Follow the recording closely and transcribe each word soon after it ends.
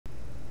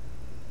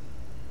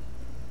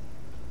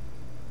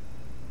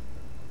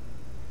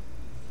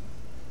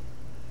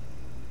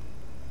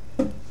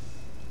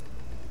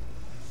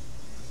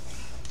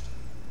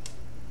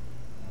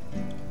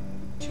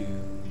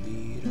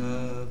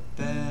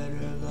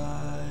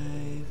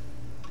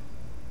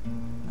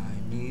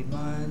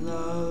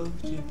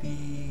to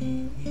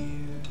be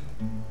here,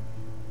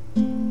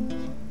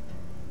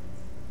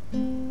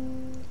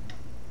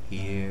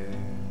 here,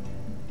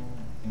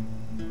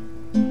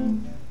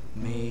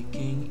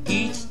 making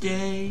each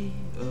day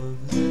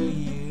of the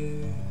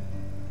year,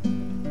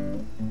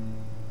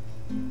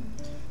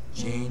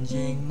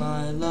 changing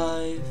my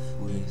life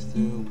with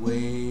the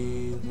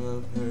wave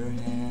of her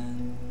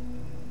hand.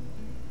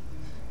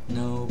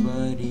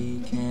 Nobody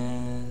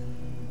can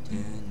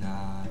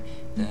deny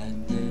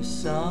that there's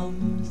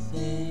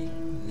something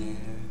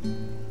there.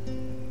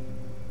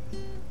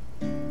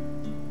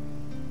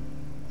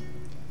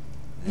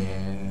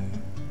 There,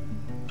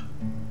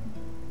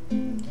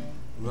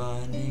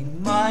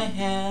 running my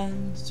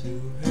hands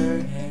through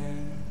her hair,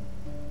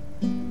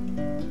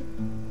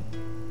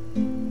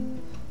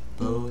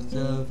 both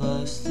of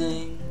us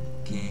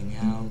thinking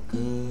how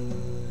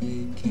good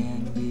it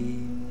can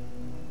be.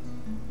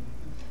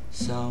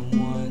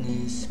 Someone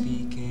is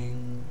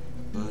speaking,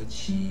 but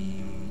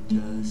she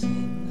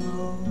doesn't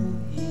know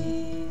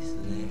he's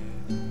there.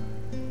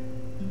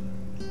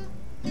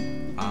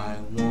 I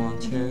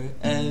want her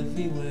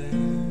everywhere.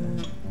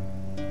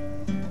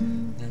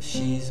 Now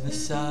she's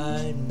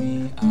beside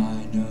me,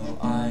 I know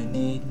I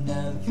need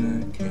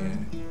never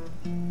care.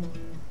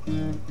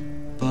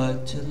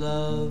 But to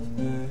love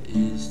her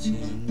is to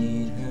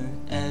need her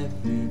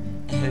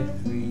everywhere.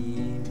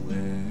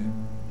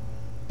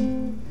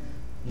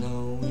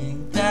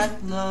 Knowing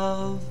that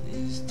love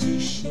is to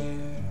share.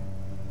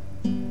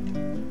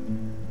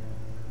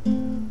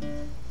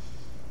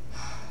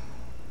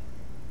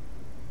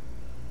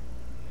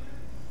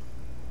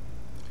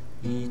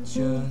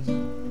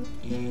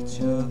 Each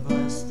of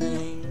us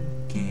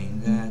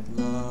thinking that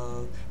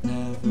love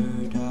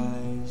never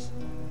dies,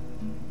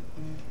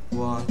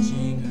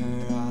 watching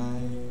her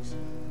eyes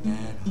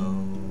and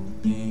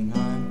hoping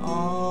I'm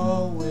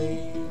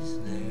always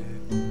there.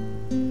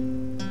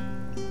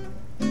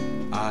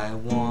 I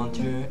want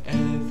her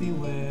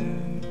everywhere.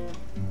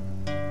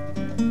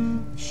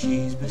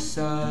 She's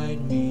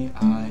beside me,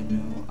 I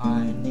know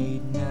I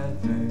need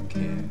never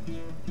care.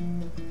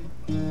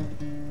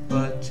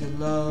 But to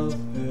love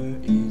her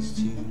is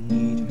to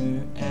need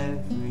her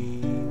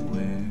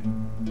everywhere.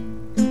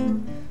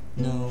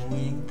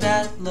 Knowing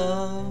that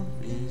love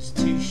is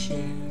to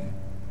share.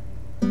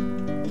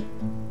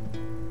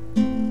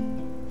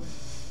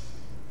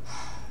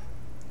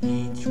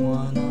 Each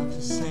one of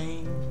us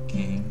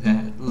thinking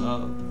that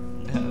love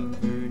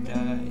never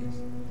dies,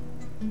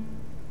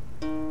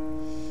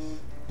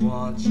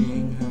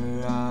 watching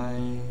her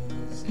eyes